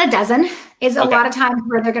less than a dozen is a lot of times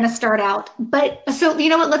where they're going to start out. But so, you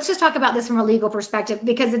know what, let's just talk about this from a legal perspective,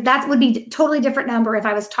 because that would be a totally different number if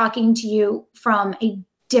I was talking to you from a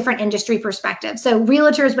different industry perspective. So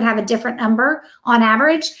realtors would have a different number on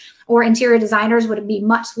average, or interior designers would be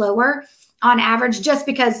much lower on average, just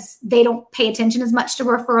because they don't pay attention as much to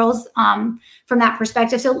referrals from that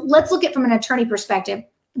perspective. So let's look at it from an attorney perspective.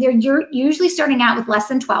 You're usually starting out with less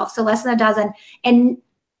than 12, so less than a dozen. And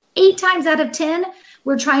 8 times out of 10,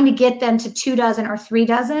 we're trying to get them to 2 dozen or 3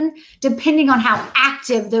 dozen, depending on how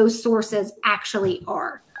active those sources actually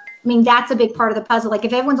are. I mean, that's a big part of the puzzle. Like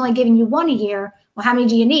if everyone's only giving you 1 a year, well, how many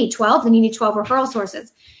do you need? 12? Then you need 12 referral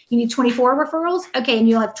sources. You need 24 referrals? Okay, and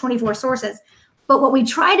you'll have 24 sources. But what we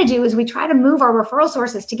try to do is we try to move our referral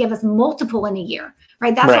sources to give us multiple in a year,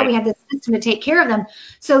 right? That's why we have this system to take care of them.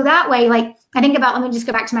 So that way, like I think about, let me just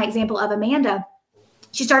go back to my example of Amanda.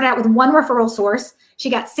 She started out with 1 referral source. She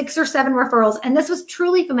got 6 or 7 referrals. And this was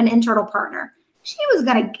truly from an internal partner. He was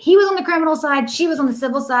on the criminal side. She was on the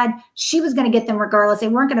civil side. She was going to get them regardless. They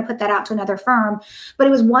weren't going to put that out to another firm, but it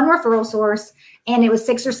was 1 referral source and it was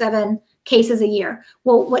 6 or 7 cases a year.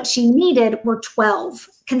 Well, what she needed were 12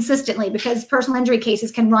 consistently, because personal injury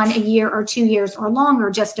cases can run a year or 2 years or longer,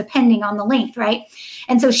 just depending on the length, right?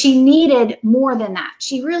 And so she needed more than that.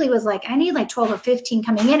 She really was like, I need like 12 or 15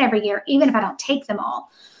 coming in every year, even if I don't take them all.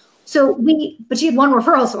 But she had 1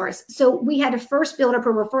 referral source. So we had to first build up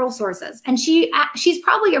her referral sources. And she's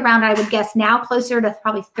probably around, I would guess now, closer to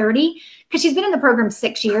probably 30, because she's been in the program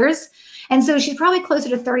 6 years. And so she's probably closer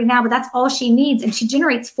to 30 now, but that's all she needs. And she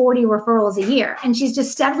generates 40 referrals a year. And she's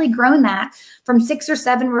just steadily grown that from 6 or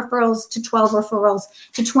 7 referrals to 12 referrals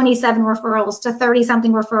to 27 referrals to 30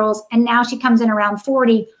 something referrals. And now she comes in around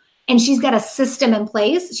 40. And she's got a system in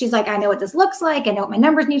place. She's like, I know what this looks like. I know what my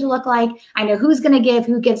numbers need to look like. I know who's going to give,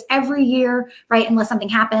 who gives every year, right? Unless something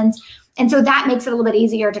happens. And so that makes it a little bit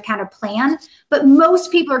easier to kind of plan. But most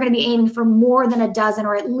people are going to be aiming for more than a dozen,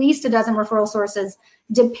 or at least a dozen referral sources,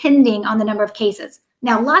 depending on the number of cases.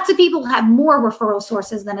 Now, lots of people have more referral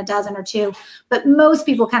sources than a dozen or 2, but most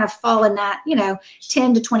people kind of fall in that,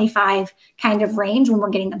 10 to 25 kind of range when we're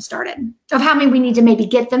getting them started, of how many we need to maybe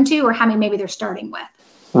get them to, or how many maybe they're starting with.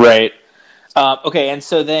 Right. Okay. And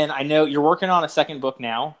so then I know you're working on a second book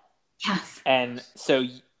now. Yes. And so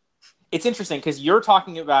it's interesting because you're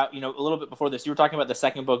talking about, a little bit before this, you were talking about the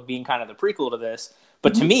second book being kind of the prequel to this.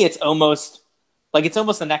 But to me, it's almost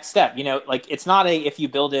the next step. It's not if you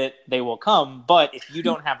build it, they will come. But if you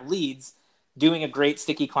don't have leads, doing a great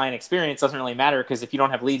sticky client experience doesn't really matter, because if you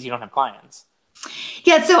don't have leads, you don't have clients.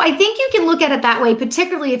 Yeah, so I think you can look at it that way,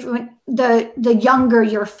 particularly if the younger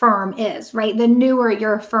your firm is, right? The newer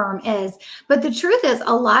your firm is. But the truth is,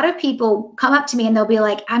 a lot of people come up to me and they'll be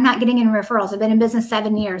like, I'm not getting any referrals. I've been in business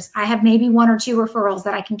 7 years. I have maybe 1 or 2 referrals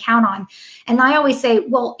that I can count on. And I always say,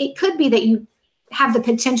 well, it could be that you have the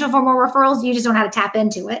potential for more referrals. You just don't know how to tap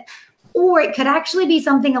into it. Or it could actually be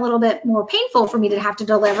something a little bit more painful for me to have to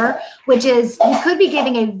deliver, which is you could be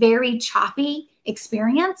giving a very choppy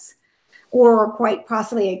experience or quite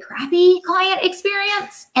possibly a crappy client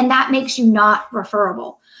experience, and that makes you not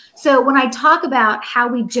referable. So when I talk about how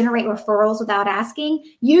we generate referrals without asking,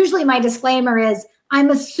 usually my disclaimer is,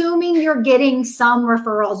 I'm assuming you're getting some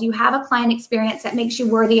referrals. You have a client experience that makes you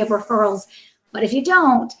worthy of referrals. But if you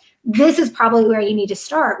don't, this is probably where you need to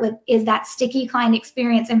start with, is that sticky client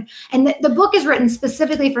experience. And the book is written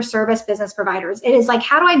specifically for service business providers. It is like,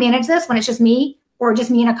 how do I manage this when it's just me or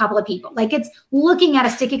just me and a couple of people? Like, it's looking at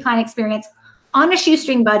a sticky client experience on a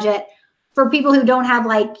shoestring budget for people who don't have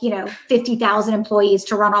 50,000 employees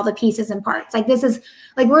to run all the pieces and parts. Like, this is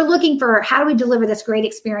like, we're looking for, how do we deliver this great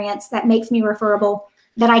experience that makes me referable,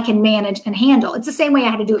 that I can manage and handle? It's the same way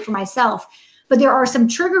I had to do it for myself. But there are some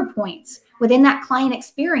trigger points within that client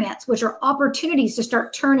experience, which are opportunities to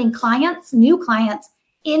start turning clients, new clients,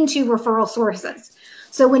 into referral sources.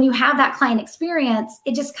 So when you have that client experience,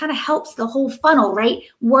 it just kind of helps the whole funnel, right,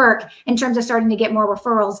 work in terms of starting to get more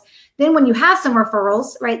referrals. Then when you have some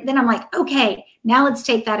referrals, right, then I'm like, okay, now let's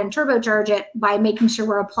take that and turbocharge it by making sure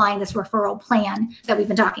we're applying this referral plan that we've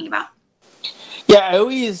been talking about. Yeah,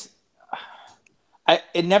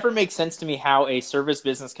 it never makes sense to me how a service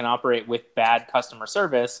business can operate with bad customer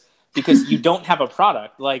service, because you don't have a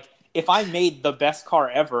product. Like, if I made the best car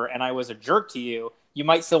ever and I was a jerk to you, you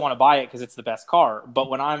might still want to buy it because it's the best car. But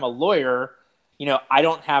when I'm a lawyer, I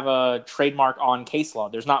don't have a trademark on case law.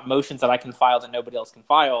 There's not motions that I can file that nobody else can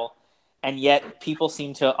file. And yet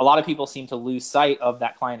a lot of people seem to lose sight of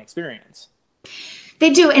that client experience.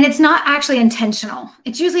 They do. And it's not actually intentional.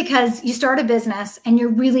 It's usually because you start a business and you're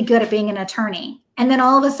really good at being an attorney. And then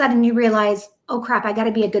all of a sudden you realize, oh crap, I got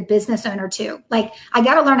to be a good business owner too. Like, I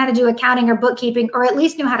got to learn how to do accounting or bookkeeping, or at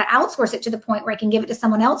least know how to outsource it to the point where I can give it to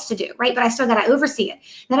someone else to do, right? But I still got to oversee it.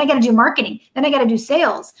 Then I got to do marketing. Then I got to do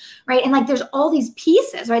sales, right? And there's all these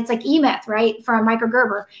pieces, right? It's like eMyth, right? From Michael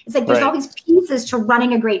Gerber. It's like, there's all these pieces to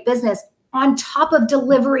running a great business on top of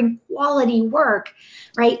delivering quality work,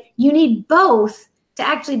 right? You need both to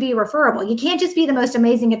actually be referable. You can't just be the most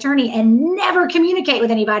amazing attorney and never communicate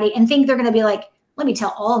with anybody and think they're going to be like, let me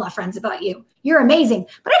tell all my friends about you. You're amazing.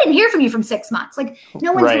 But I didn't hear from you from 6 months. Like,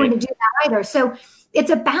 no one's going to do that either. So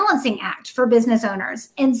it's a balancing act for business owners.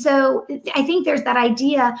 And so I think there's that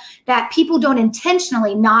idea that people don't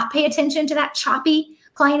intentionally not pay attention to that choppy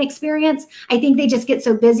client experience. I think they just get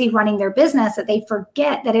so busy running their business that they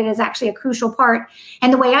forget that it is actually a crucial part.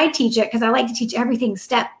 And the way I teach it, because I like to teach everything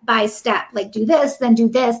step by step, like do this, then do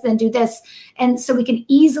this, then do this. And so we can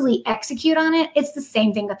easily execute on it. It's the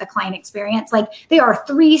same thing with the client experience. Like, there are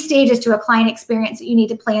 3 stages to a client experience that you need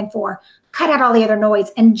to plan for. Cut out all the other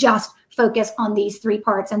noise and just focus on these 3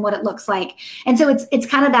 parts and what it looks like. And so it's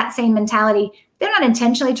kind of that same mentality. They're not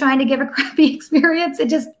intentionally trying to give a crappy experience. It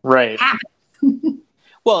just happens.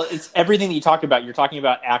 Well, it's everything that you talked about. You're talking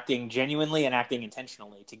about acting genuinely and acting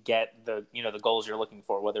intentionally to get the goals you're looking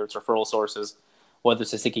for, whether it's referral sources, whether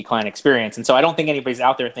it's a sticky client experience. And so I don't think anybody's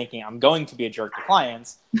out there thinking, I'm going to be a jerk to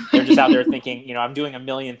clients. They're just out there thinking, I'm doing a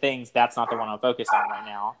million things. That's not the one I'm focused on right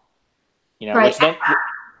now.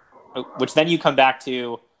 Which then you come back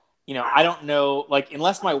to, I don't know, like,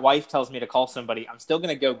 unless my wife tells me to call somebody, I'm still going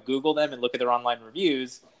to go Google them and look at their online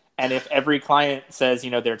reviews. And if every client says,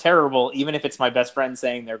 they're terrible, even if it's my best friend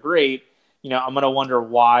saying they're great, I'm going to wonder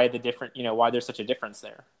why why there's such a difference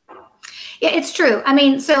there. Yeah, it's true. I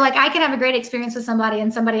mean, so I can have a great experience with somebody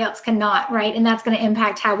and somebody else cannot, right? And that's going to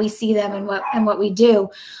impact how we see them and what we do.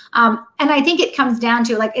 And I think it comes down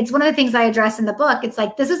to, it's one of the things I address in the book. It's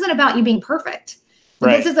like, this isn't about you being perfect.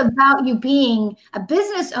 Right. This is about you being a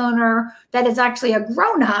business owner that is actually a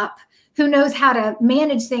grown-up who knows how to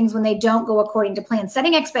manage things when they don't go according to plan.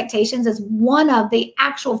 Setting expectations is one of the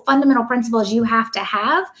actual fundamental principles you have to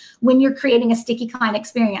have when you're creating a sticky client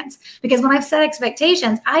experience. Because when I've set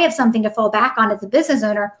expectations, I have something to fall back on as a business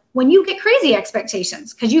owner when you get crazy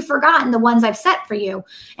expectations because you've forgotten the ones I've set for you.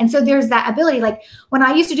 And so there's that ability. Like, when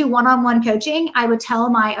I used to do one-on-one coaching, I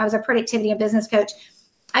was a productivity and business coach.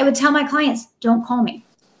 I would tell my clients, don't call me.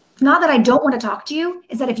 Not that I don't want to talk to you,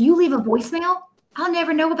 is that if you leave a voicemail, I'll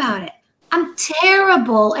never know about it. I'm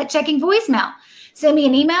terrible at checking voicemail. Send me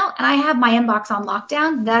an email and I have my inbox on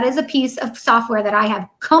lockdown. That is a piece of software that I have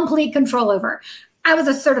complete control over. I was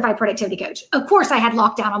a certified productivity coach. Of course, I had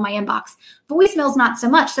lockdown on my inbox. Voicemails, not so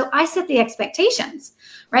much. So I set the expectations,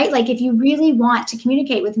 right? Like, if you really want to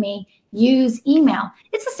communicate with me, use email.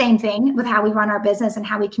 It's the same thing with how we run our business and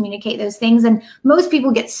how we communicate those things. And most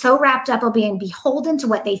people get so wrapped up of being beholden to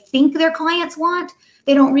what they think their clients want.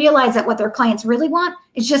 They don't realize that what their clients really want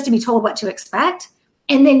is just to be told what to expect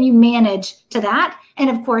And then you manage to that. And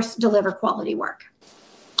of course, deliver quality work.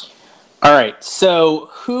 All right. So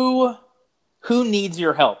who needs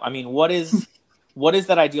your help? I mean, what is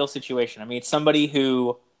that ideal situation? I mean, it's somebody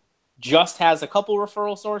who just has a couple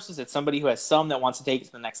referral sources. It's somebody who has some that wants to take it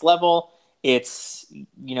to the next level. It's,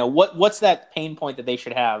 what's that pain point that they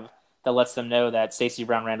should have that lets them know that Stacy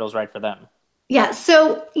Brown Randall is right for them? Yeah.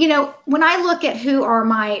 So, when I look at who are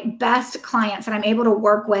my best clients that I'm able to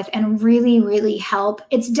work with and really, really help,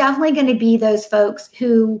 it's definitely going to be those folks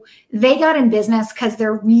who they got in business because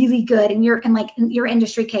they're really good. And in your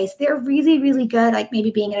industry case, they're really, really good, like maybe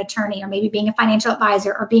being an attorney or maybe being a financial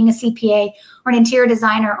advisor or being a CPA or an interior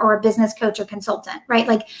designer or a business coach or consultant, right?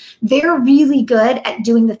 Like they're really good at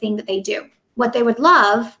doing the thing that they do. What they would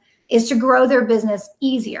love is to grow their business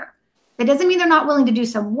easier. That doesn't mean they're not willing to do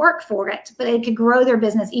some work for it, but they could grow their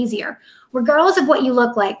business easier. Regardless of what you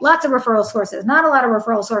look like, lots of referral sources, not a lot of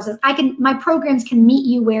referral sources. My programs can meet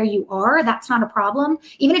you where you are. That's not a problem.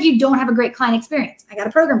 Even if you don't have a great client experience, I got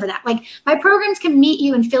a program for that. Like my programs can meet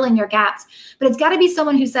you and fill in your gaps, but it's got to be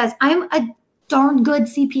someone who says, I'm a darn good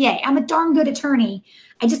CPA. I'm a darn good attorney.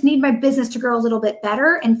 I just need my business to grow a little bit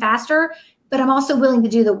better and faster, but I'm also willing to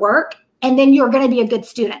do the work. And then you're going to be a good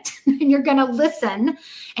student and you're going to listen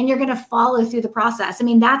and you're going to follow through the process. I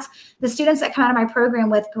mean, that's the students that come out of my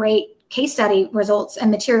program with great case study results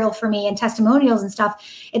and material for me and testimonials and stuff.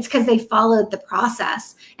 It's because they followed the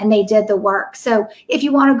process and they did the work. So if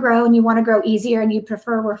you want to grow and you want to grow easier and you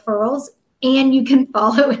prefer referrals and you can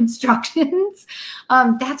follow instructions,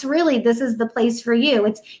 this is the place for you.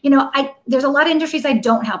 It's, there's a lot of industries I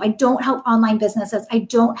don't help. I don't help online businesses. I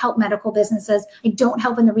don't help medical businesses. I don't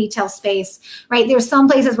help in the retail space, right? There's some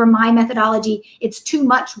places where my methodology, it's too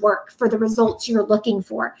much work for the results you're looking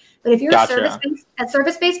for. But if you're Gotcha. a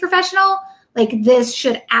service-based professional, like this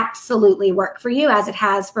should absolutely work for you as it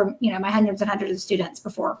has for, my hundreds and hundreds of students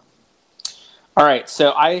before. All right,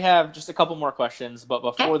 so I have just a couple more questions, but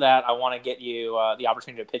before that, I want to get you the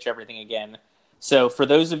opportunity to pitch everything again. So for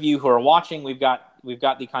those of you who are watching, we've got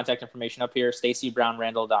the contact information up here,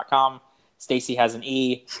 stacybrownrandall.com. Stacy has an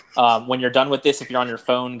E. When you're done with this, if you're on your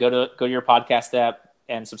phone, go to your podcast app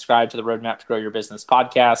and subscribe to the Roadmap to Grow Your Business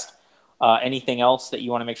podcast. Anything else that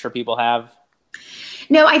you want to make sure people have?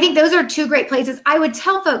 No, I think those are two great places. I would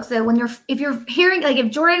tell folks though, if you're hearing, like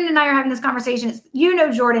if Jordan and I are having this conversation,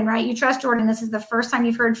 Jordan, right? You trust Jordan. This is the first time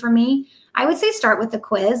you've heard from me. I would say start with the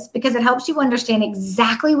quiz because it helps you understand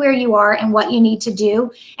exactly where you are and what you need to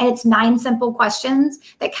do. And it's 9 simple questions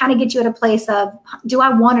that kind of get you at a place of, do I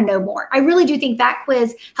want to know more? I really do think that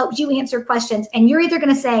quiz helps you answer questions. And you're either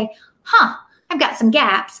going to say, I've got some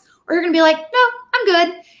gaps, or you're going to be like, no, I'm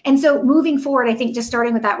good. And so moving forward, I think just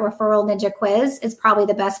starting with that Referral Ninja quiz is probably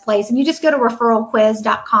the best place. And you just go to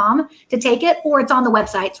referralquiz.com to take it, or it's on the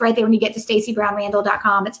website. It's right there when you get to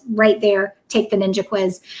stacybrownrandall.com. It's right there. Take the Ninja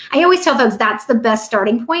quiz. I always tell folks that's the best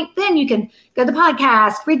starting point. Then you can go to the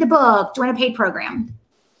podcast, read the book, join a paid program.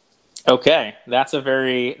 Okay. That's a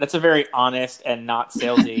very honest and not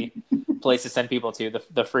salesy place to send people to,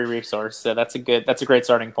 the free resource. So that's a great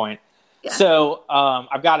starting point. Yeah. So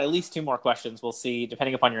I've got at least 2 more questions. We'll see.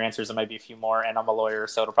 Depending upon your answers, it might be a few more. And I'm a lawyer,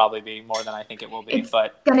 so it'll probably be more than I think it will be. It's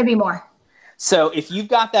going to be more. So if you've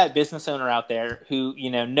got that business owner out there who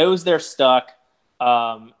knows they're stuck,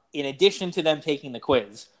 in addition to them taking the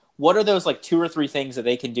quiz, what are those 2 or 3 things that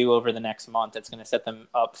they can do over the next month that's going to set them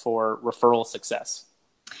up for referral success?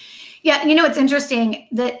 Yeah, it's interesting.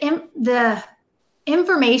 The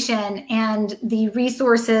information and the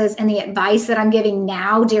resources and the advice that I'm giving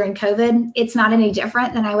now during COVID, it's not any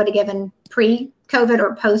different than I would have given pre-COVID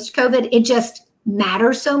or post-COVID. It just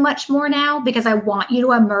matters so much more now because I want you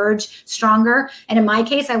to emerge stronger. And in my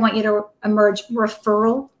case, I want you to emerge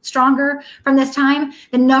referral stronger from this time.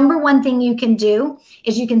 The number one thing you can do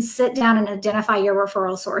is you can sit down and identify your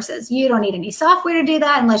referral sources. You don't need any software to do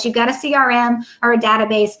that unless you've got a CRM or a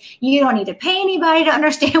database. You don't need to pay anybody to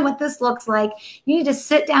understand what this looks like. You need to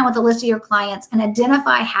sit down with a list of your clients and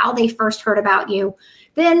identify how they first heard about you.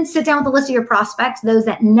 Then sit down with a list of your prospects, those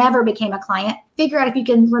that never became a client. Figure out if you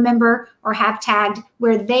can remember or have tagged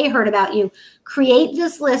where they heard about you. Create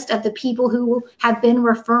this list of the people who have been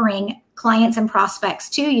referring clients and prospects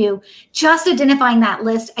to you. Just identifying that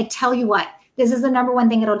list, I tell you what, this is the number one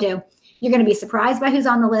thing it'll do. You're going to be surprised by who's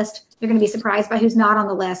on the list. You're going to be surprised by who's not on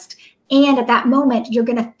the list. And at that moment, you're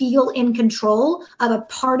going to feel in control of a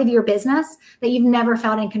part of your business that you've never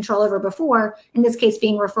felt in control over before, in this case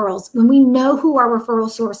being referrals. When we know who our referral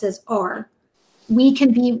sources are, we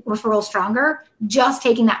can be referral stronger just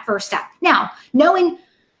taking that first step. Now, knowing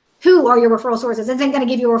who are your referral sources isn't going to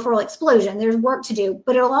give you a referral explosion. There's work to do,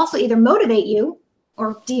 but it'll also either motivate you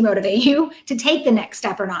or demotivate you to take the next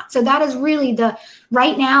step or not. So that is really the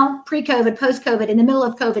right now, pre-COVID, post-COVID, in the middle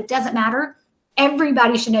of COVID, doesn't matter.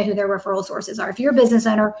 Everybody should know who their referral sources are. If you're a business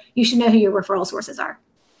owner, you should know who your referral sources are.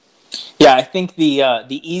 Yeah, I think the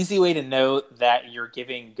easy way to know that you're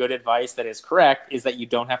giving good advice that is correct is that you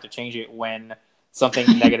don't have to change it when something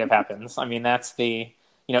negative happens. I mean, that's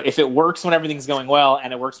if it works when everything's going well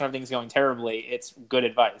and it works when everything's going terribly, it's good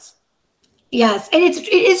advice. Yes, and it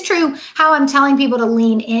is true how I'm telling people to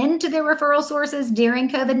lean into their referral sources during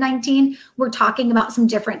COVID-19. We're talking about some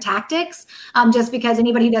different tactics, just because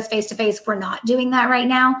anybody who does face-to-face, we're not doing that right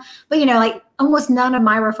now. But, like almost none of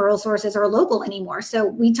my referral sources are local anymore. So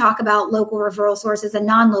we talk about local referral sources and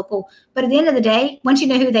non-local. But at the end of the day, once you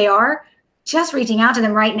know who they are, just reaching out to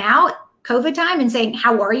them right now, COVID time, and saying,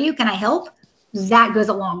 how are you? Can I help? That goes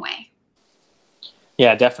a long way.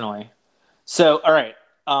 Yeah, definitely. So, all right.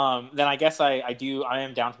 Then I guess I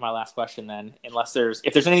am down to my last question then, if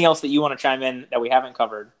there's anything else that you want to chime in that we haven't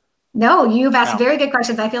covered. No, you've asked very good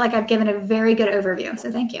questions. I feel like I've given a very good overview. So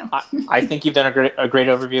thank you. I think you've done a great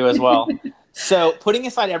overview as well. So putting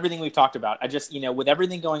aside everything we've talked about, I just, with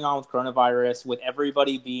everything going on with coronavirus, with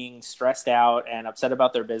everybody being stressed out and upset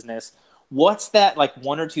about their business, what's that like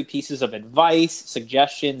one or two pieces of advice,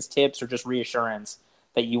 suggestions, tips, or just reassurance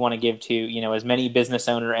that you want to give to, as many business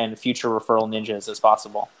owner and future referral ninjas as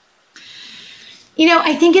possible?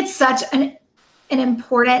 I think it's such an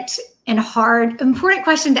important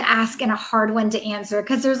question to ask and a hard one to answer,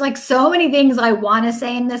 because there's like so many things I want to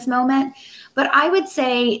say in this moment. But I would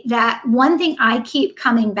say that one thing I keep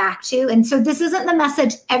coming back to, and so this isn't the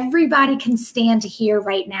message everybody can stand to hear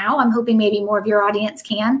right now. I'm hoping maybe more of your audience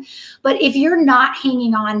can. But if you're not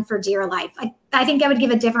hanging on for dear life, I think I would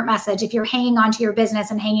give a different message if you're hanging on to your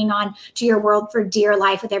business and hanging on to your world for dear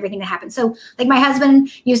life with everything that happens. So like my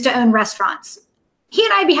husband used to own restaurants. He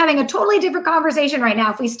and I'd be having a totally different conversation right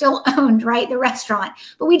now if we still owned, right, the restaurant,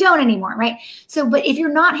 but we don't anymore, right? So, but if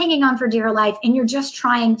you're not hanging on for dear life and you're just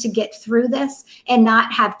trying to get through this and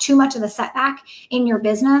not have too much of a setback in your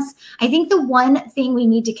business, I think the one thing we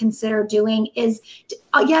need to consider doing is,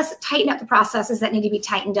 yes, tighten up the processes that need to be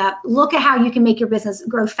tightened up. Look at how you can make your business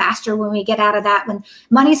grow faster when we get out of that, when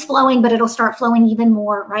money's flowing, but it'll start flowing even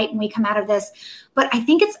more, right, when we come out of this. But I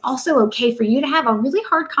think it's also okay for you to have a really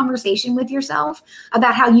hard conversation with yourself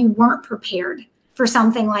about how you weren't prepared for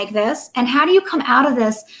something like this. And how do you come out of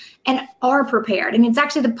this and are prepared? And it's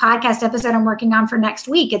actually the podcast episode I'm working on for next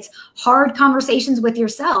week. It's hard conversations with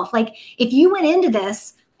yourself. Like if you went into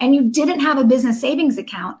this and you didn't have a business savings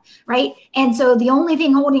account, right? And so the only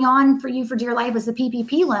thing holding on for you for dear life was the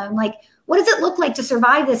PPP loan. Like, what does it look like to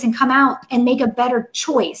survive this and come out and make a better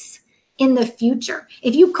choice in the future?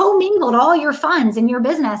 If you commingled all your funds in your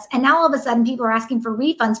business and now all of a sudden people are asking for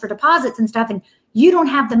refunds for deposits and stuff and you don't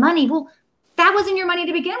have the money, well, that wasn't your money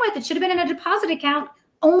to begin with. It should have been in a deposit account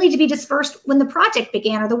only to be dispersed when the project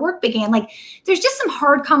began or the work began. Like there's just some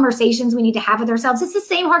hard conversations we need to have with ourselves. It's the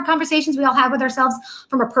same hard conversations we all have with ourselves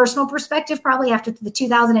from a personal perspective, probably after the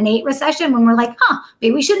 2008 recession, when we're like,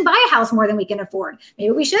 maybe we shouldn't buy a house more than we can afford.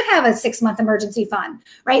 Maybe we should have a 6-month emergency fund,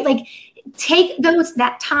 right? Like take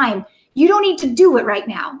that time. You don't need to do it right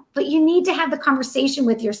now, but you need to have the conversation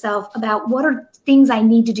with yourself about what are things I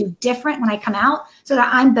need to do different when I come out so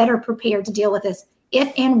that I'm better prepared to deal with this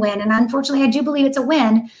if and when. And unfortunately, I do believe it's a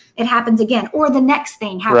when it happens again, or the next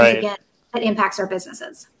thing happens again that impacts our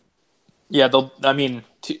businesses. Yeah, to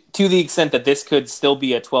the extent that this could still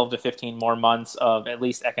be a 12 to 15 more months of at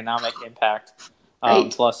least economic impact.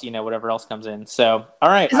 Plus, whatever else comes in. So, all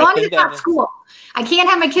right. As long as it's not school. I can't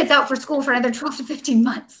have my kids out for school for another 12 to 15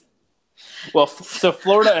 months. Well, so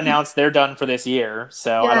Florida announced they're done for this year.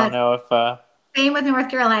 So I don't know if... Same with North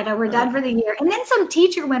Carolina. We're done for the year. And then some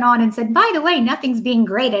teacher went on and said, by the way, nothing's being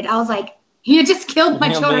graded. I was like, you just killed my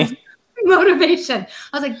children's motivation.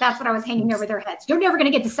 I was like, that's what I was hanging over their heads. You're never going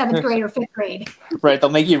to get to 7th grade or 5th grade. Right. They'll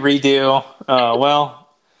make you redo.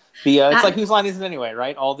 It's like whose line is it anyway,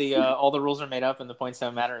 right? All the rules are made up and the points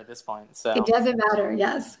don't matter at this point. So it doesn't matter.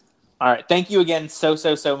 Yes. All right. Thank you again so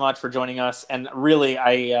much for joining us. And really,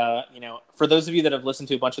 for those of you that have listened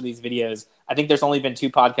to a bunch of these videos, I think there's only been 2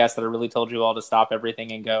 podcasts that have really told you all to stop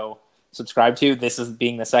everything and go subscribe to. This is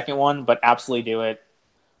being the second one, but absolutely do it.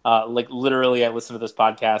 Literally, I listen to this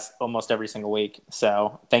podcast almost every single week.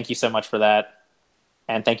 So thank you so much for that.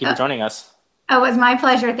 And thank you for joining us. Oh, it was my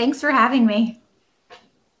pleasure. Thanks for having me.